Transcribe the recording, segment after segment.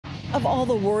Of all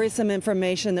the worrisome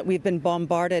information that we've been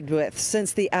bombarded with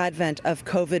since the advent of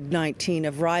COVID-19,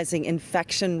 of rising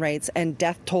infection rates and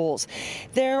death tolls,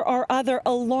 there are other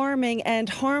alarming and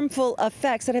harmful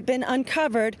effects that have been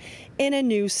uncovered in a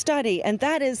new study, and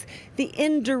that is the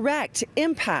indirect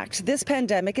impact this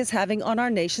pandemic is having on our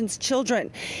nation's children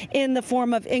in the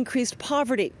form of increased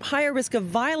poverty, higher risk of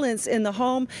violence in the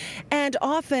home, and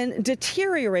often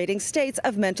deteriorating states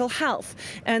of mental health.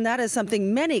 And that is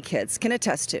something many kids can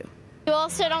attest to. You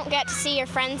also don't get to see your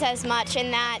friends as much,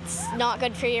 and that's not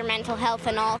good for your mental health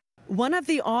and all. One of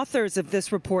the authors of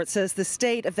this report says the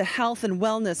state of the health and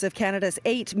wellness of Canada's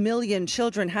 8 million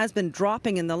children has been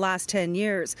dropping in the last 10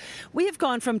 years. We have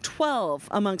gone from 12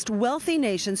 amongst wealthy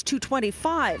nations to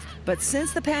 25, but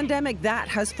since the pandemic, that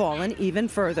has fallen even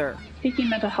further. Taking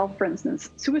mental health, for instance,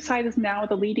 suicide is now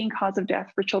the leading cause of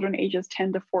death for children ages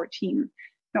 10 to 14.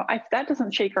 If that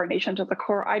doesn't shake our nation to the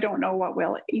core, I don't know what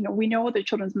will. We know that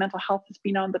children's mental health has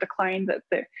been on the decline, that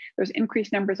there's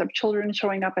increased numbers of children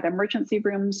showing up at emergency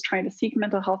rooms trying to seek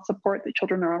mental health support, that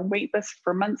children are on wait lists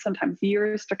for months, sometimes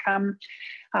years to come.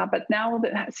 But now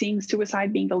that seeing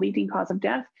suicide being the leading cause of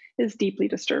death is deeply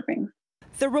disturbing.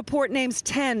 The report names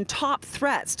 10 top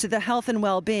threats to the health and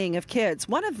well-being of kids.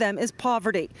 One of them is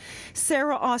poverty.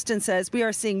 Sarah Austin says we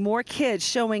are seeing more kids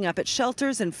showing up at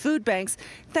shelters and food banks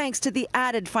thanks to the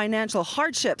added financial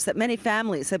hardships that many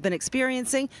families have been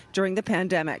experiencing during the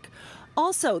pandemic.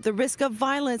 Also, the risk of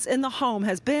violence in the home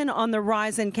has been on the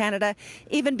rise in Canada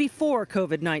even before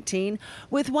COVID-19,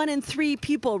 with 1 in 3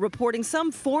 people reporting some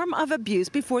form of abuse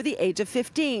before the age of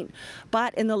 15.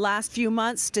 But in the last few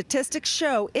months, statistics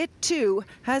show it too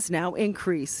has now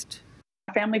increased.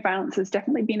 Family violence has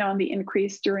definitely been on the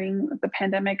increase during the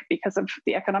pandemic because of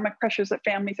the economic pressures that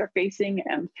families are facing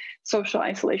and social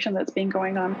isolation that's been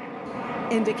going on.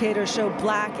 Indicators show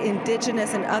Black,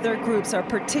 Indigenous, and other groups are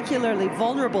particularly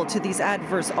vulnerable to these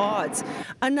adverse odds.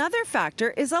 Another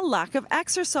factor is a lack of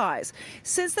exercise.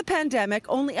 Since the pandemic,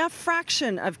 only a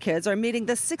fraction of kids are meeting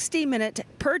the 60-minute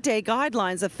per day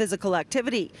guidelines of physical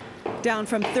activity, down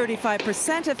from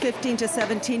 35% of 15 to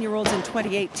 17-year-olds in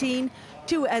 2018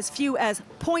 to as few as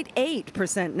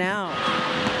 0.8% now.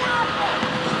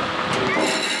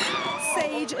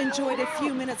 Sage enjoyed a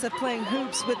few minutes of playing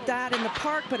hoops with Dad in the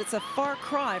park, but it's a far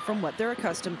cry from what they're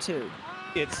accustomed to.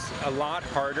 It's a lot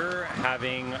harder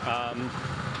having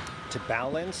to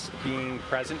balance being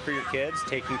present for your kids,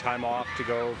 taking time off to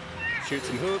go shoot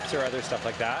some hoops or other stuff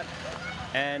like that,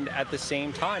 and at the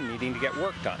same time needing to get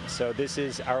work done. So this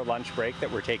is our lunch break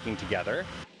that we're taking together.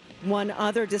 One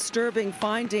other disturbing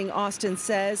finding, Austin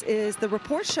says, is the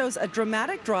report shows a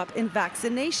dramatic drop in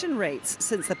vaccination rates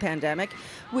since the pandemic,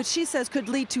 which she says could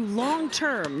lead to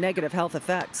long-term negative health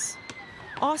effects.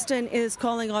 Austin is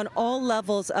calling on all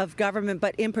levels of government,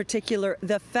 but in particular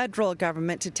the federal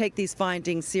government, to take these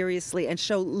findings seriously and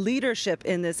show leadership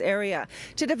in this area,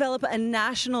 to develop a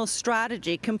national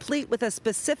strategy complete with a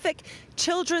specific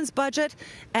children's budget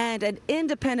and an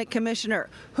independent commissioner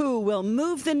who will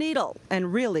move the needle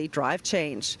and really drive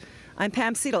change. I'm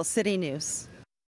Pam Seatle, City News.